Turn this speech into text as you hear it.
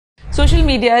Social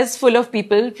media is full of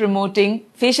people promoting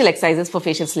facial exercises for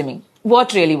facial slimming.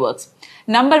 What really works?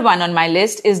 Number one on my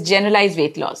list is generalized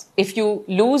weight loss. If you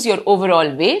lose your overall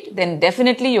weight, then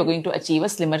definitely you're going to achieve a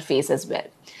slimmer face as well.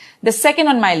 The second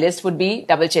on my list would be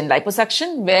double chin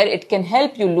liposuction, where it can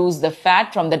help you lose the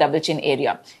fat from the double chin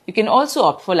area. You can also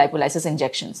opt for lipolysis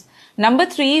injections. Number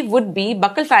three would be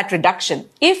buccal fat reduction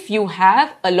if you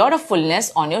have a lot of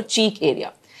fullness on your cheek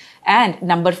area. And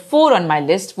number four on my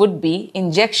list would be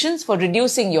injections for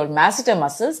reducing your masseter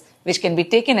muscles, which can be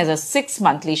taken as a 6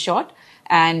 monthly shot,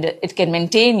 and it can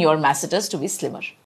maintain your masseters to be slimmer.